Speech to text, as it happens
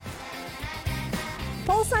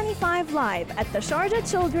Sunny 5 live at the Sharjah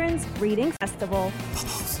Children's Reading Festival.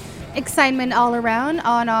 Excitement all around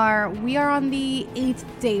we are on the 8th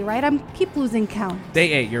day, right? I keep losing count.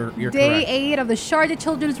 Day 8, you're Day correct. 8 of the Sharjah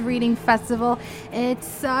Children's Reading Festival.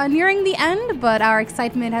 It's nearing the end, but our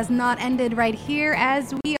excitement has not ended right here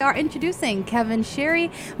as we are introducing Kevin Sherry.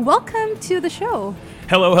 Welcome to the show.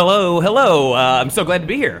 Hello. I'm so glad to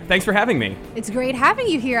be here. Thanks for having me. It's great having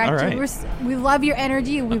you here, actually. All right. We love your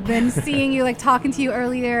energy. We've been seeing you, talking to you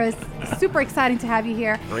earlier. It's super exciting to have you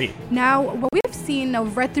here. Great. Now, what we've seen,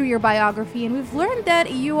 I've read through your biography, and we've learned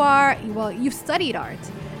that you've studied art.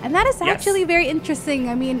 And that is actually very interesting.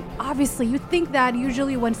 I mean, obviously, you think that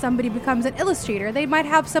usually when somebody becomes an illustrator, they might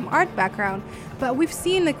have some art background. But we've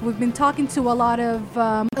seen, we've been talking to a lot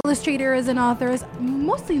of illustrators and authors,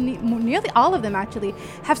 nearly all of them actually,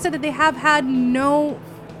 have said that they have had no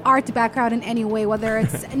art background in any way, whether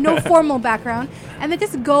it's no formal background, and they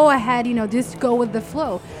just go ahead, just go with the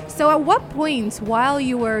flow. So at what point, while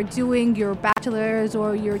you were doing your bachelor's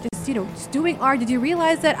or you're just doing art, did you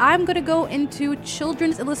realize that I'm going to go into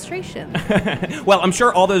children's illustration? Well, I'm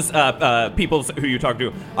sure all those people who you talk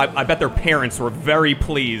to, I bet their parents were very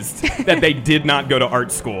pleased that they did not go to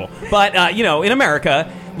art school. But, in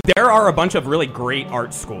America, there are a bunch of really great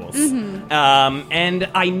art schools. Mm-hmm. And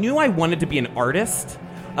I knew I wanted to be an artist.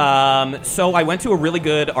 So I went to a really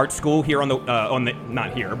good art school here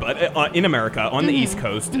not here, but in America, on the East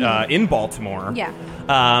Coast, in Baltimore. Yeah.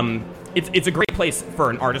 It's a great place for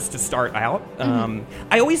an artist to start out.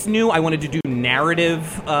 I always knew I wanted to do narrative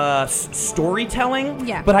storytelling,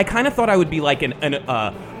 but I kind of thought I would be like an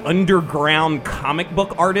underground comic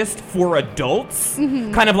book artist for adults,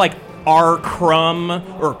 kind of like R. Crumb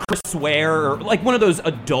or Chris Ware, or like one of those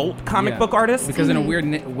adult comic book artists. Because in a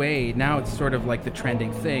weird way, now it's sort of like the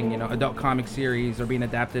trending thing. Adult comic series are being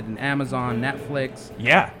adapted in Amazon, Netflix.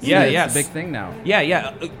 It's a big thing now.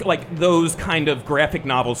 Yeah, like those kind of graphic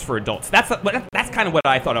novels for adults. That's kind of what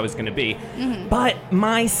I thought I was going to be. But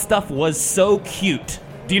my stuff was so cute.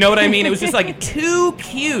 Do you know what I mean? It was just too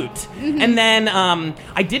cute. And then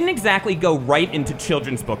I didn't exactly go right into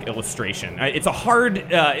children's book illustration. It's a hard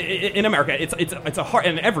in America. It's a hard,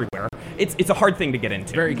 and everywhere. It's a hard thing to get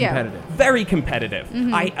into. Very competitive. Very competitive.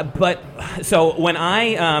 So when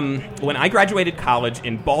I graduated college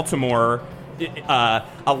in Baltimore, a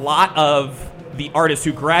lot of the artists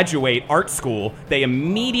who graduate art school, they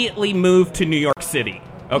immediately move to New York City.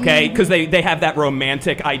 Okay, because they have that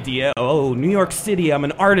romantic idea. Oh, New York City, I'm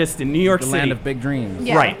an artist in New York City. The land of big dreams.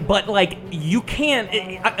 Yeah. Right, but you can't,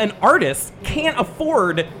 an artist can't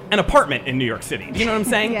afford an apartment in New York City. Do you know what I'm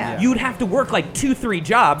saying? Yeah. You'd have to work 2-3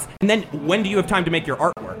 jobs, and then when do you have time to make your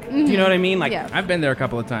artwork? Do you know what I mean? I've been there a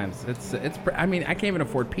couple of times. I can't even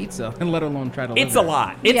afford pizza, and let alone try to live It's there. a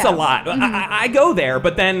lot. It's a lot. I go there,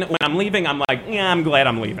 but then when I'm leaving, I'm like, yeah, I'm glad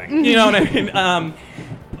I'm leaving. You know what I mean?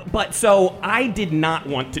 But so I did not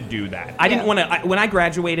want to do that. I didn't want to. When I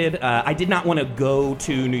graduated, I did not want to go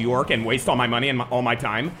to New York and waste all my money and all my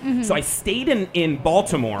time. So I stayed in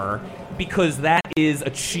Baltimore because that is a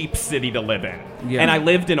cheap city to live in. Yeah. And I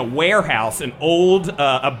lived in a warehouse, an old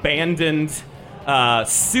abandoned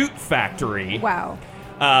suit factory. Wow.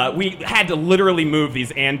 We had to literally move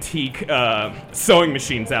these antique sewing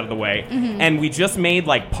machines out of the way, and we just made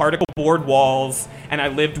particle board walls. And I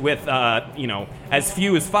lived with, as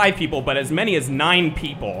few as 5 people, but as many as 9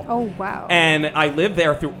 people. Oh, wow. And I lived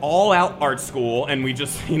there through all out art school, and we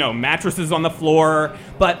just, mattresses on the floor,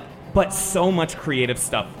 but so much creative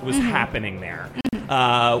stuff was happening there.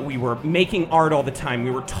 We were making art all the time.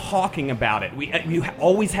 We were talking about it. You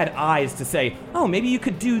always had eyes to say, "Oh, maybe you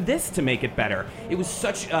could do this to make it better." It was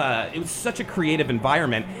such a creative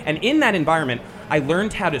environment, and in that environment, I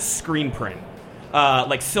learned how to screen print,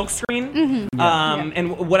 like silk screen.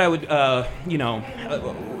 And what I would,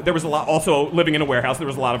 there was a lot. Also, living in a warehouse, there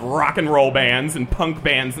was a lot of rock and roll bands and punk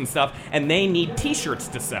bands and stuff, and they need T-shirts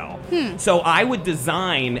to sell. So I would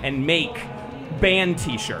design and make band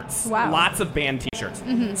T-shirts. Wow. Lots of band T-shirts.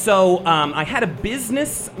 So I had a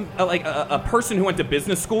business, a person who went to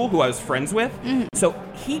business school who I was friends with. So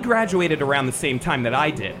he graduated around the same time that I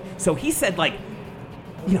did. So he said,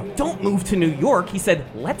 don't move to New York. He said,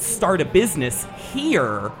 let's start a business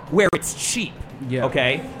here where it's cheap. Yeah.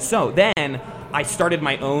 Okay? So then I started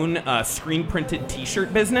my own screen printed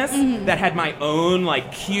T-shirt business that had my own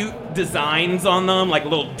cute designs on them, like a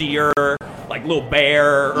little deer, like little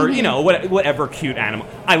bear or whatever cute animal.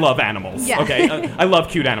 I love animals. Yeah. Okay, I love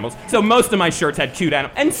cute animals. So most of my shirts had cute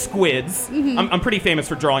animals and squids. I'm pretty famous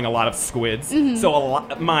for drawing a lot of squids. So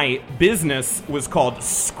my business was called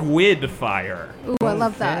Squid Fire. Ooh, I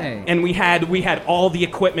love that. Okay. And we had all the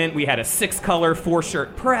equipment. We had a 6-color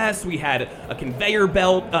 4-shirt press. We had a conveyor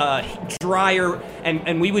belt, dryer,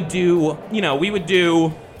 and we would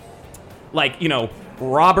do like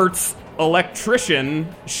Robert's electrician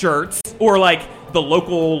shirts or like the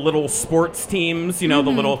local little sports teams, the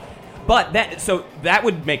little. But that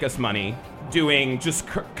would make us money doing just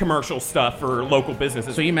commercial stuff for local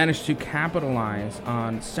businesses. So you managed to capitalize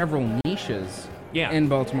on several niches in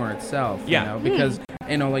Baltimore itself. Yeah. Because,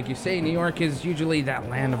 like you say, New York is usually that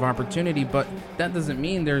land of opportunity, but that doesn't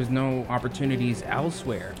mean there's no opportunities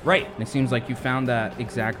elsewhere. Right. And it seems like you found that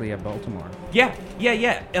exactly at Baltimore. Yeah.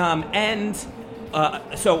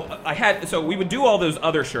 So we would do all those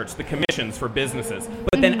other shirts, the commissions for businesses,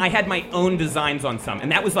 but then I had my own designs on some,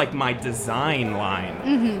 and that was like my design line.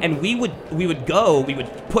 And we would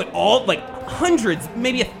put all like hundreds,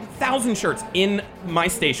 maybe 1,000 shirts in my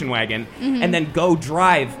station wagon, and then go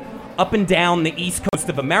drive up and down the East Coast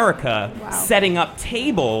of America, setting up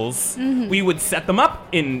tables. We would set them up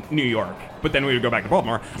in New York, but then we would go back to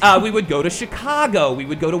Baltimore. We would go to Chicago. We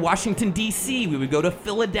would go to Washington, D.C. We would go to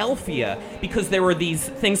Philadelphia, because there were these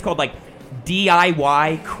things called like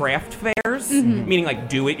DIY craft fairs, meaning like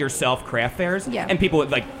do-it-yourself craft fairs. Yeah. And people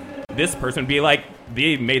would like, this person would be like,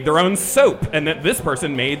 they made their own soap, and then this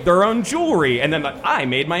person made their own jewelry, and then like, I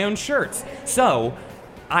made my own shirts. So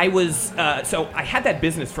I had that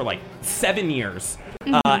business for like 7 years,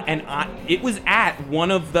 and it was at one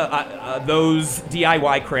of the those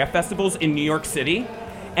DIY craft festivals in New York City,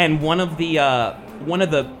 and one of the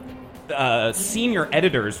senior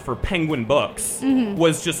editors for Penguin Books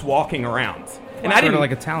was just walking around, and I didn't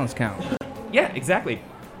like a talent scout. Yeah, exactly.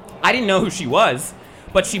 I didn't know who she was,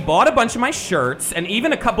 but she bought a bunch of my shirts and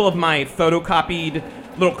even a couple of my photocopied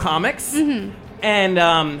little comics. And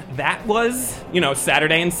that was,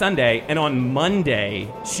 Saturday and Sunday. And on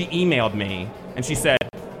Monday, she emailed me and she said,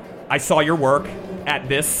 I saw your work at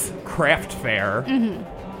this craft fair.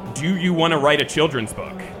 Do you want to write a children's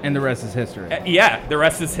book? And the rest is history. Yeah, the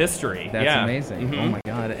rest is history. That's amazing. Oh my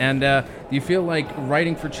God. And do you feel like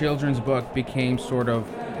writing for children's book became sort of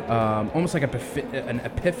almost like an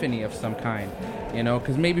epiphany of some kind,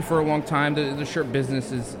 because maybe for a long time the shirt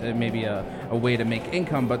business is maybe a way to make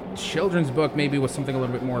income, but children's book maybe was something a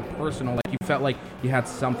little bit more personal, like you felt like you had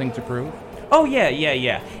something to prove? Oh, yeah.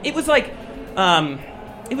 It was like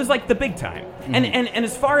the big time. And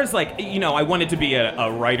as far as like, I wanted to be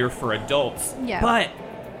a writer for adults, but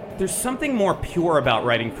there's something more pure about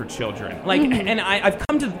writing for children. Like, and I've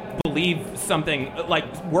come to believe something, like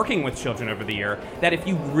working with children over the year, that if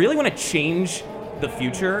you really want to change the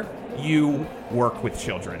future, you work with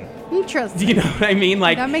children. Interesting. Do you know what I mean?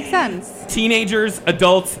 Like, that makes sense. Teenagers,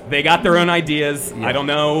 adults, they got their own ideas. I don't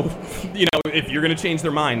know, if you're going to change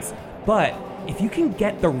their minds. But if you can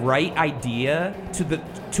get the right idea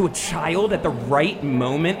to a child at the right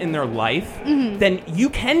moment in their life, then you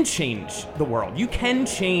can change the world. You can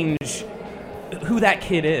change who that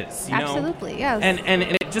kid is. Absolutely, yes. And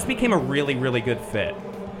it just became a really, really good fit.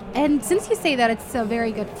 And since you say that it's a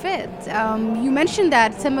very good fit, you mentioned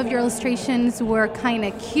that some of your illustrations were kind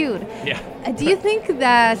of cute. Yeah. Do you think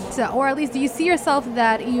that, or at least do you see yourself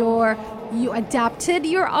that you adapted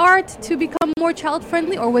your art to become more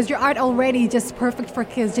child-friendly, or was your art already just perfect for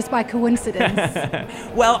kids just by coincidence?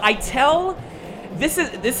 Well, this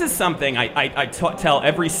is something I tell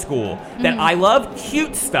every school, that I love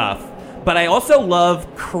cute stuff, but I also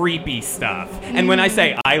love creepy stuff. And when I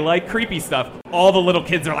say I like creepy stuff, all the little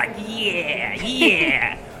kids are like,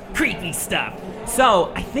 yeah, creepy stuff.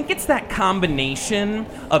 So I think it's that combination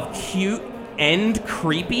of cute and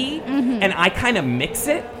creepy, and I kind of mix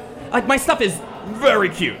it. Like, my stuff is very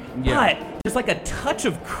cute, but there's like a touch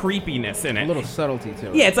of creepiness in it. A little subtlety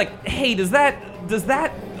to it. Yeah, it's like, hey, does that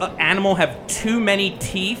animal have too many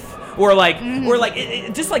teeth? Or like,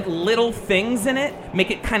 just like little things in it make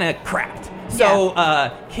it kind of cracked. So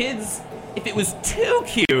kids, if it was too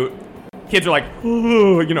cute, kids are like,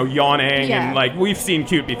 ooh, yawning, and like, we've seen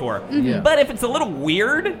cute before. But if it's a little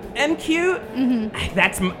weird and cute,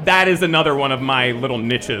 that is another one of my little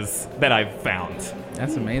niches that I've found.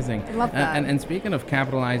 That's amazing. I love that. And speaking of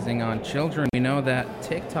capitalizing on children, we know that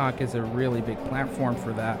TikTok is a really big platform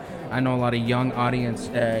for that. I know a lot of young audience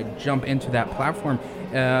jump into that platform.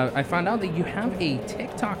 I found out that you have a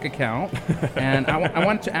TikTok account, and I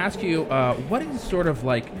wanted to ask you, what is sort of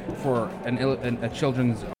like for a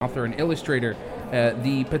children's author and illustrator,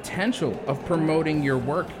 the potential of promoting your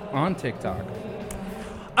work on TikTok?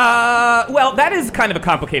 Well, that is kind of a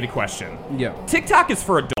complicated question. Yeah. TikTok is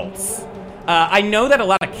for adults. I know that a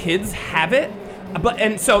lot of kids have it,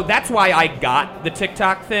 and so that's why I got the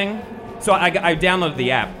TikTok thing. So I downloaded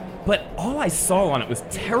the app, but all I saw on it was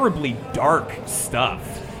terribly dark stuff.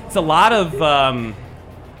 It's a lot of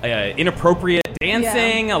inappropriate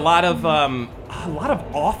dancing, a lot of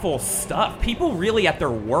awful stuff. People really at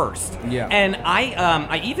their worst. Yeah. And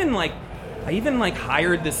I even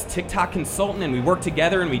hired this TikTok consultant, and we worked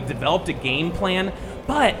together, and we developed a game plan.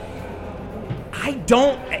 But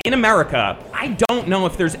in America, I don't know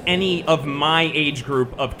if there's any of my age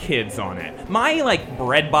group of kids on it. My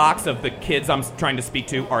bread box of the kids I'm trying to speak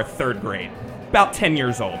to are 3rd grade, about 10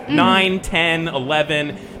 years old, 9, 10,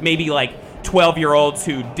 11, maybe 12-year-olds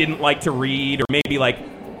who didn't like to read, or maybe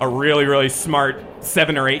a really, really smart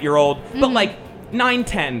 7 or 8-year-old. But 9,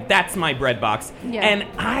 10, that's my bread box. Yeah. And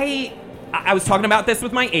I was talking about this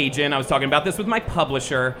with my agent. I was talking about this with my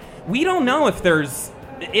publisher. We don't know if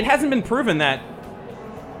it hasn't been proven that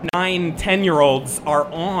 9, 10-year-olds are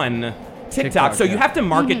on TikTok. So you have to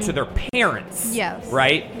market to their parents. Yes.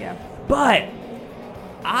 Right? Yeah. But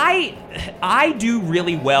I do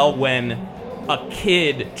really well when a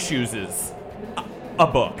kid chooses a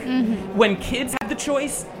book. When kids have the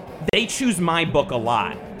choice, they choose my book a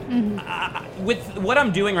lot. With what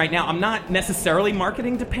I'm doing right now, I'm not necessarily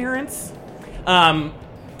marketing to parents.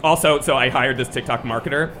 Also, so I hired this TikTok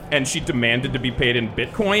marketer, and she demanded to be paid in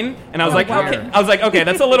Bitcoin, and I was okay,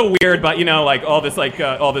 that's a little weird, but all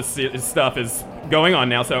this stuff is going on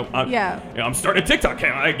now, so I'm starting a TikTok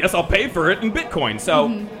account. I guess I'll pay for it in Bitcoin.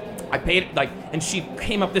 So I paid and she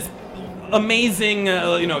came up this amazing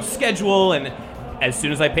schedule, and as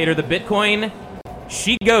soon as I paid her the Bitcoin,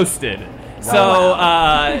 she ghosted. So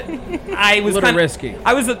I was a little risky.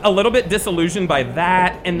 I was a little bit disillusioned by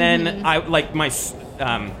that, and then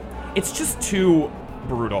it's just too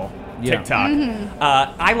brutal. Yeah. TikTok.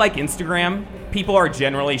 I like Instagram. People are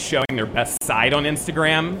generally showing their best side on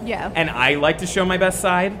Instagram. Yeah. And I like to show my best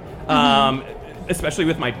side, especially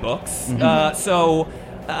with my books.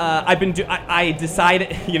 I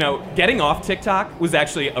decided, getting off TikTok was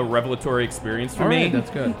actually a revelatory experience for me. Right, that's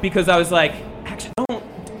good. Because I was like, actually,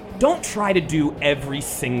 don't try to do every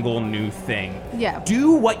single new thing. Yeah.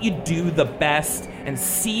 Do what you do the best and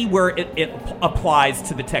see where it applies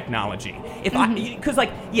to the technology. If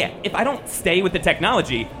I don't stay with the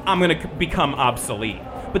technology, I'm going to become obsolete.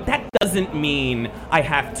 But that doesn't mean I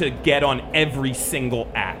have to get on every single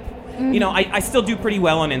app. I still do pretty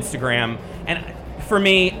well on Instagram, and for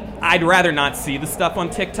me, I'd rather not see the stuff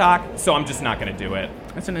on TikTok, so I'm just not going to do it.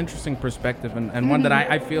 That's an interesting perspective, and one that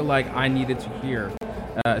I feel like I needed to hear,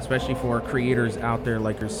 especially for creators out there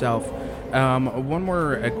like yourself. One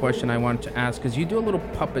more question I wanted to ask, because you do a little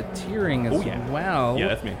puppeteering as well. Yeah,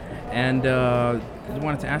 that's me. And I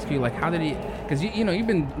wanted to ask you, how did he? Because you've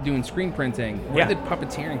been doing screen printing. Where did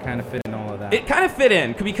puppeteering kind of fit in all of that? It kind of fit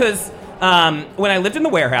in because when I lived in the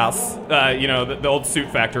warehouse, the old suit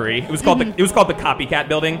factory, it was called the Copycat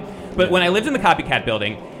Building. But when I lived in the Copycat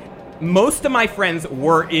Building, most of my friends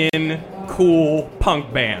were in cool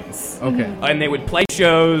punk bands. Okay. And they would play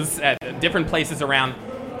shows at different places around.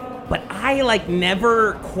 But I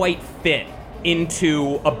never quite fit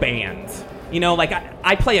into a band.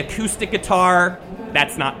 I play acoustic guitar.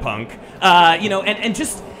 That's not punk. And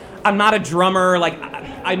just I'm not a drummer.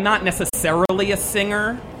 I'm not necessarily a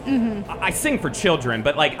singer. I sing for children,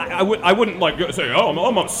 but I wouldn't say, oh,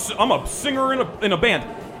 I'm a singer in a band.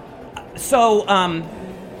 So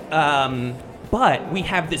but we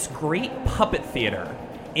have this great puppet theater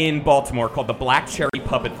in Baltimore called the Black Cherry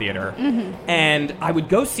Puppet Theater, and I would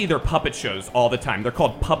go see their puppet shows all the time. They're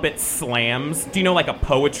called puppet slams. Do you know a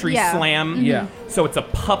poetry slam? Yeah. So it's a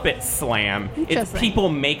puppet slam. It's people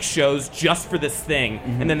make shows just for this thing,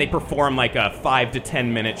 and then they perform a 5 to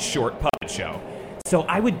 10 minute short puppet show. So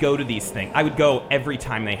I would go to these things. I would go every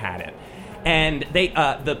time they had it. And they,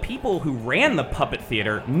 the people who ran the puppet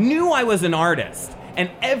theater knew I was an artist. And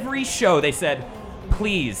every show they said,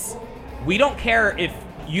 please, we don't care if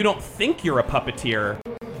you don't think you're a puppeteer,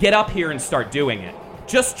 get up here and start doing it.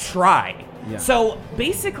 Just try. Yeah. So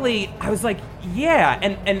basically, I was like, yeah,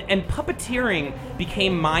 and puppeteering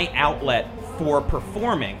became my outlet for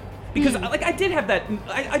performing. Because I did have that,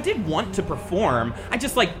 I did want to perform, I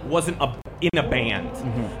just wasn't in a band.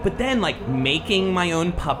 But then making my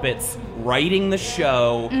own puppets, writing the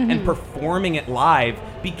show, and performing it live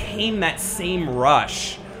became that same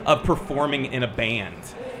rush of performing in a band.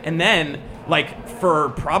 And then for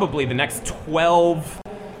probably the next 12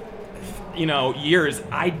 years,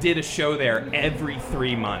 I did a show there every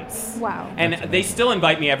 3 months. Wow. And they still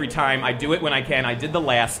invite me every time. I do it when I can. I did the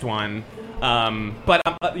last one. But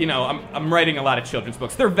I'm writing a lot of children's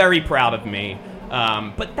books. They're very proud of me.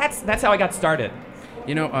 But that's how I got started.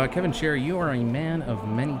 Kevin Cherry, you are a man of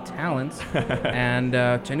many talents, and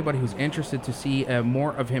to anybody who's interested to see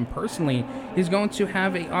more of him personally, he's going to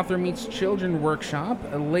have a Author Meets Children workshop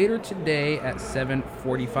later today at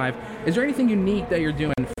 7:45. Is there anything unique that you're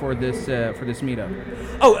doing for this meetup?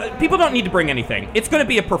 Oh, people don't need to bring anything. It's going to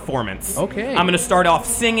be a performance. Okay. I'm going to start off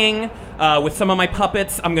singing with some of my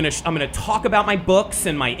puppets. I'm going to talk about my books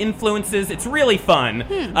and my influences. It's really fun.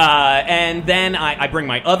 And then I bring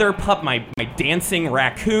my other my dancing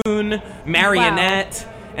raccoon, Marionette.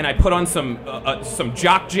 Wow. And I put on some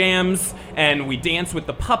jock jams, and we dance with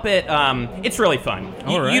the puppet. It's really fun.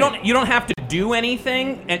 All right. You don't have to do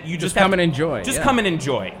anything, and you just come and enjoy. Just come and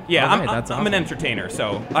enjoy. Yeah, All right, that's I'm awesome. an entertainer,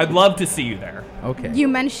 so I'd love to see you there. Okay. You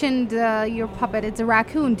mentioned your puppet. It's a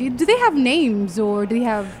raccoon. Do they have names, or do they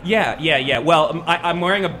have... Yeah. Well, I'm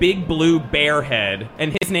wearing a big blue bear head,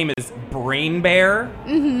 and his name is Brain Bear.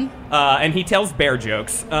 Mm-hmm. And he tells bear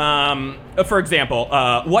jokes. For example,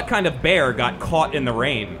 what kind of bear got caught in the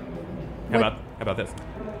rain? How about this?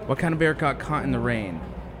 What kind of bear got caught in the rain?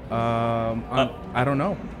 I don't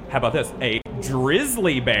know. How about this? A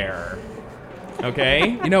drizzly bear.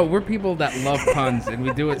 Okay? We're people that love puns, and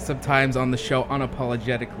we do it sometimes on the show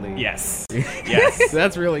unapologetically. Yes. Yes.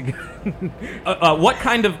 That's really good. What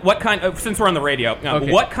kind of since we're on the radio,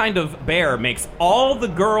 Okay. What kind of bear makes all the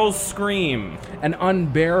girls scream? An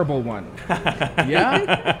unbearable one.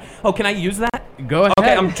 Yeah? Oh, can I use that? Go ahead.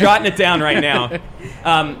 Okay, I'm jotting it down right now.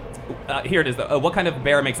 Here it is. What kind of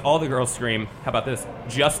bear makes all the girls scream? How about this?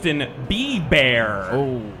 Justin Bieber.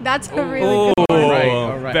 Oh. That's a really good one.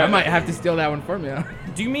 All right. I might have to steal that one from you.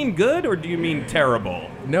 Do you mean good or do you mean terrible?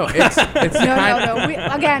 No, it's No.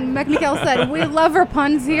 Again, Mikael said, we love our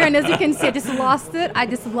puns here, and as you can see, I just lost it. I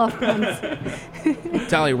just love puns.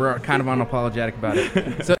 Tally, we're kind of unapologetic about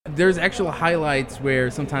it. So there's actual highlights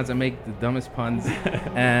where sometimes I make the dumbest puns,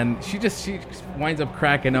 and she winds up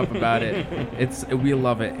cracking up about it. We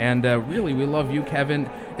love it, and really, we love you, Kevin.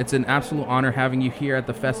 It's an absolute honor having you here at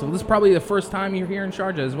the festival. This is probably the first time you're here in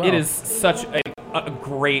Sharjah as well. It is such a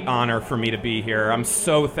great honor for me to be here. I'm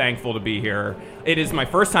so thankful to be here. It is my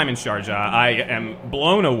first time in Sharjah. I am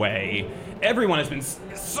blown away. Everyone has been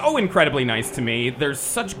so incredibly nice to me. There's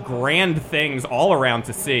such grand things all around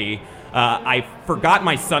to see. I forgot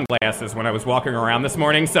my sunglasses when I was walking around this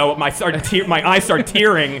morning, so my eyes started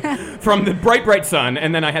tearing from the bright sun,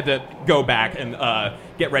 and then I had to go back and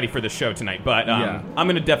get ready for the show tonight. But I'm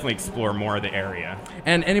going to definitely explore more of the area.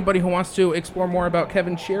 And anybody who wants to explore more about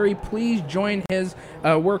Kevin Cherry, please join his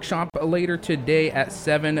workshop later today at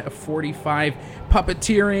 7:45.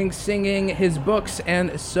 Puppeteering, singing, his books,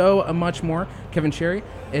 and so much more. Kevin Cherry,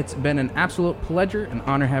 it's been an absolute pleasure and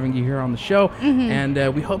honor having you here on the show. Mm-hmm.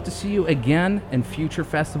 And we hope to see you again in future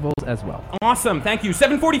festivals as well. Awesome. Thank you.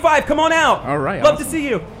 7:45. Come on out. All right. Love awesome. to see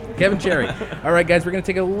you. Kevin Cherry. All right, guys, we're going to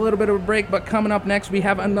take a little bit of a break, but coming up next, we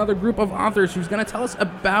have another group of authors who's going to tell us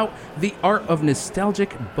about the art of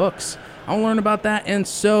nostalgic books. I'll learn about that and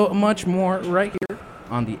so much more right here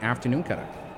on the Afternoon Cutter.